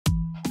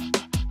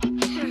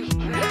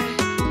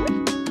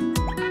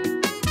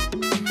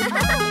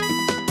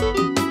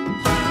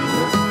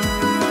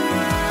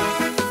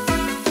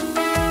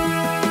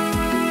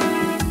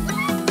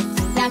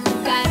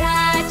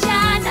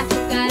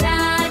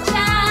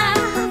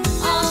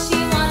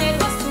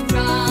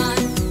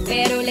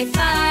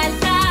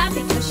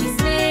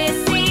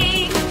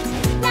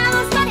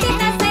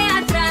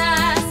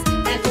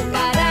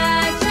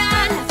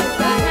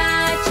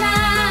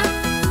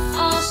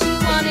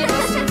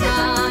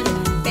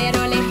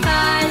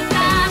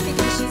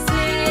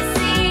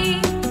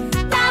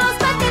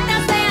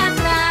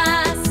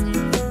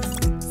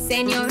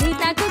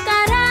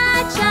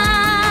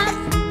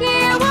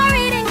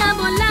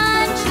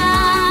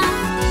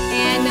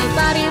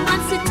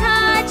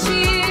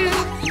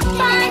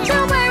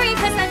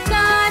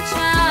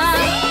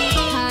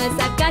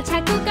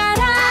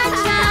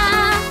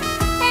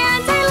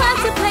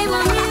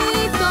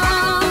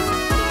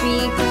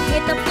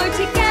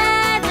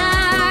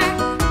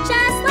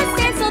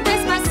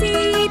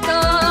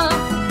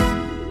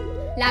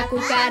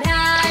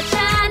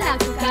cucaracha, la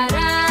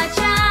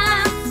cucaracha.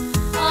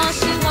 All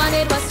she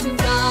wanted was to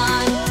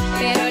run,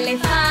 pero le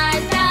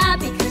falta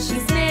because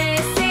she's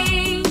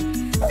missing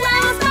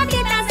las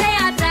patitas de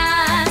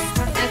atrás.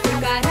 La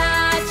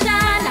cucaracha,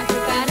 la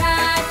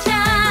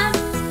cucaracha.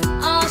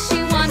 All she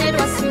wanted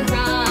was to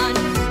run,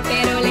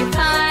 pero le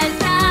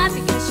falta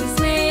because she's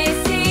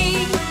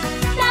missing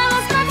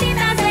las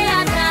patitas de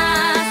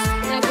atrás.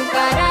 La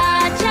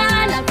cucaracha,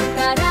 la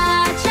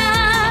cucaracha.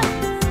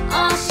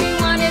 All she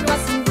wanted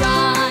was to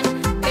run,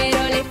 pero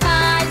le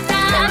falta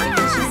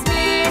because she's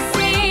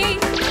missing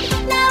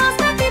las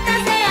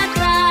patitas de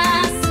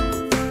atrás.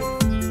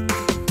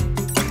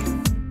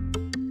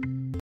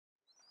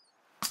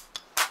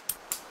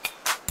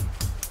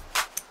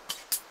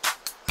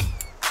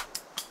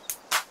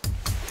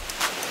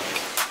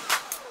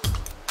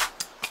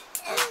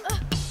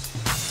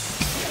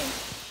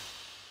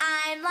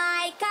 I'm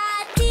like a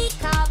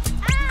teacup.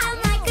 I'm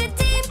like a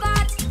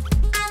teapot.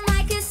 I'm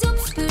like a soup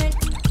spoon.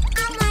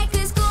 I'm like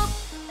a scoop.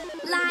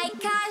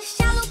 Like a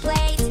shallow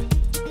plate.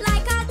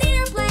 Like a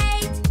dinner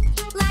plate.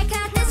 Like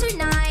a dessert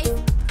knife.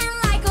 And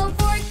like a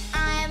fork.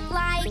 I'm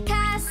like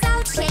a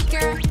salt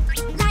shaker.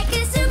 Like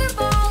a sugar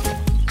bowl.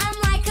 I'm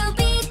like a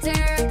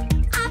beater.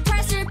 A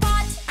pressure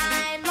pot.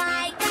 I'm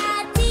like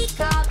a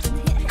teacup.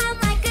 I'm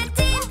like a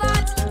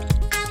teapot.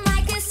 I'm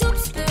like a soup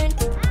spoon.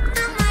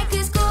 I'm like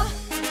a scoop.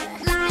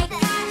 Like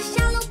a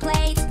shallow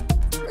plate,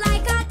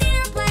 like a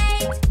dinner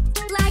plate,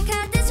 like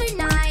a dessert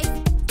knife,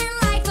 and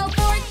like a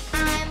fork.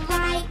 I'm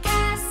like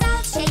a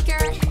salt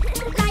shaker,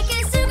 like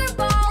a sugar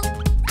bowl.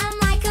 I'm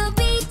like a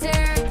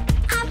beater,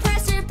 a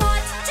pressure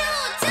pot.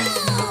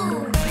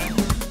 Choo-choo!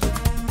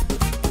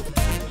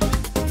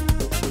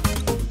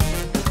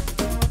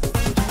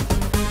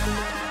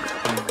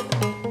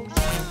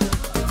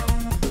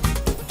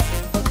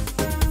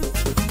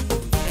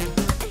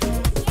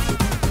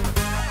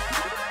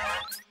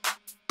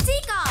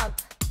 Teacup,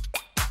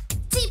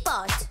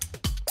 teapot,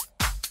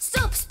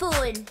 soup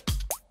spoon,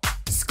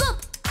 scoop,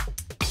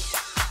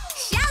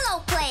 shallow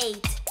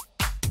plate,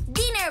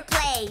 dinner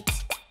plate,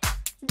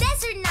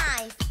 dessert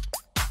knife,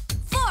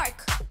 fork,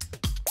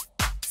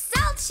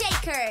 salt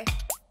shaker,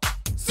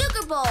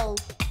 sugar bowl,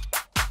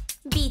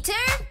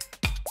 beater,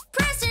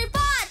 pressure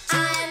pot.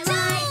 I'm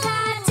like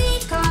a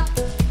teacup.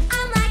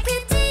 I'm like a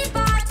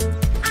teapot.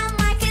 I'm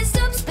like a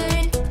soup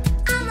spoon.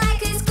 I'm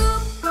like a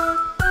scoop.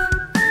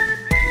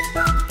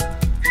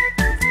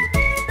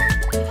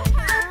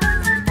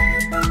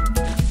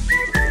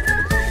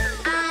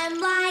 I'm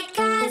like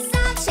a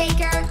salt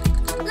shaker,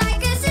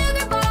 like a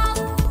sugar bowl.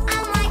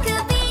 I'm like a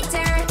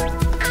beater,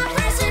 a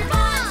pressure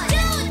pot.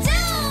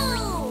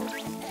 Choo-choo!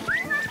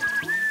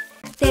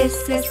 This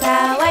is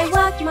how I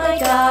walk my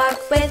dog.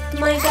 With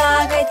my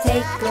dog I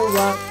take a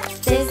walk.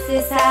 This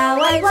is how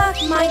I walk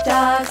my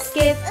dog.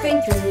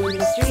 Skipping through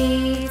the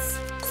streets.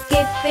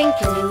 Skipping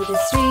through the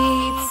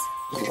streets.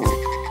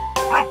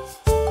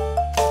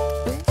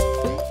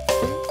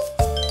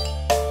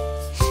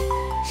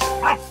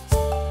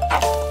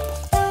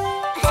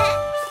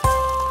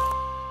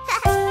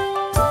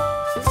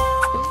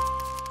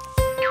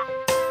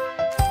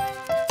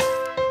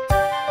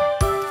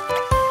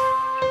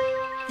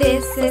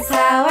 This is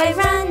how I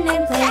run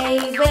and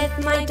play.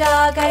 With my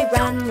dog I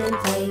run and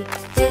play.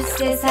 This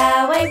is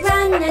how I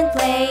run and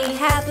play.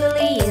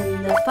 Happily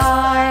in the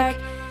park.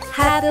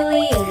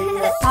 Happily in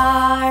the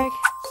park.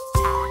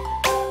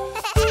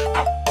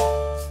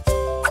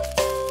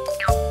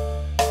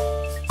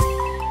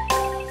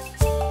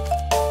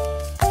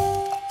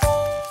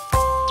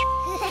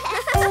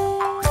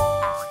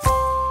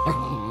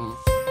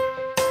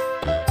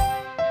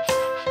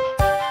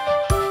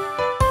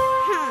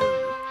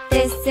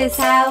 This is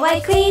how I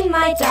clean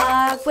my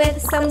dog.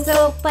 With some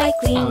soap I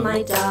clean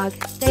my dog.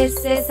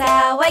 This is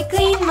how I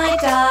clean my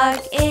dog.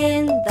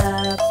 In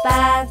the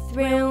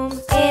bathroom.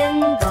 In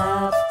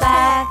the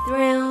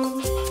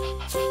bathroom.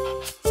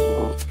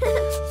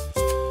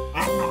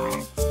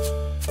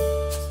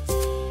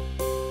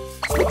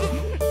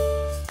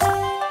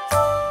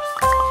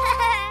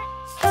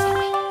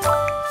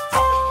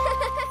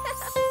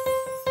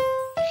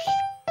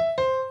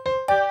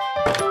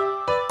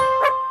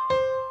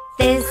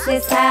 This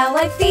is how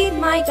I feed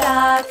my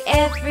dog.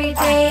 Every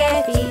day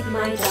I feed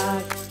my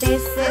dog.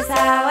 This is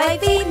how I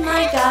feed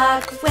my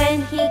dog.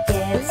 When he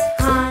gets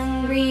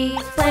hungry.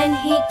 When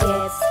he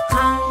gets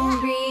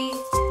hungry.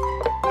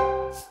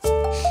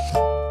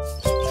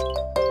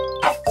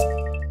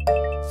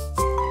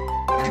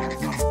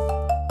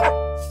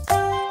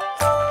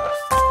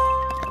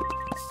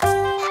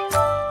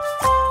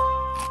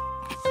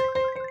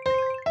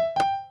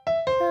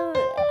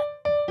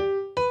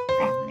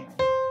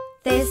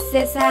 This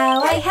is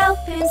how I help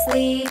him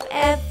sleep.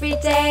 Every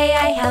day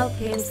I help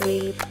him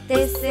sleep.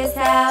 This is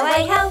how I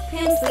help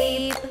him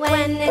sleep.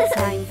 When it's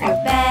time for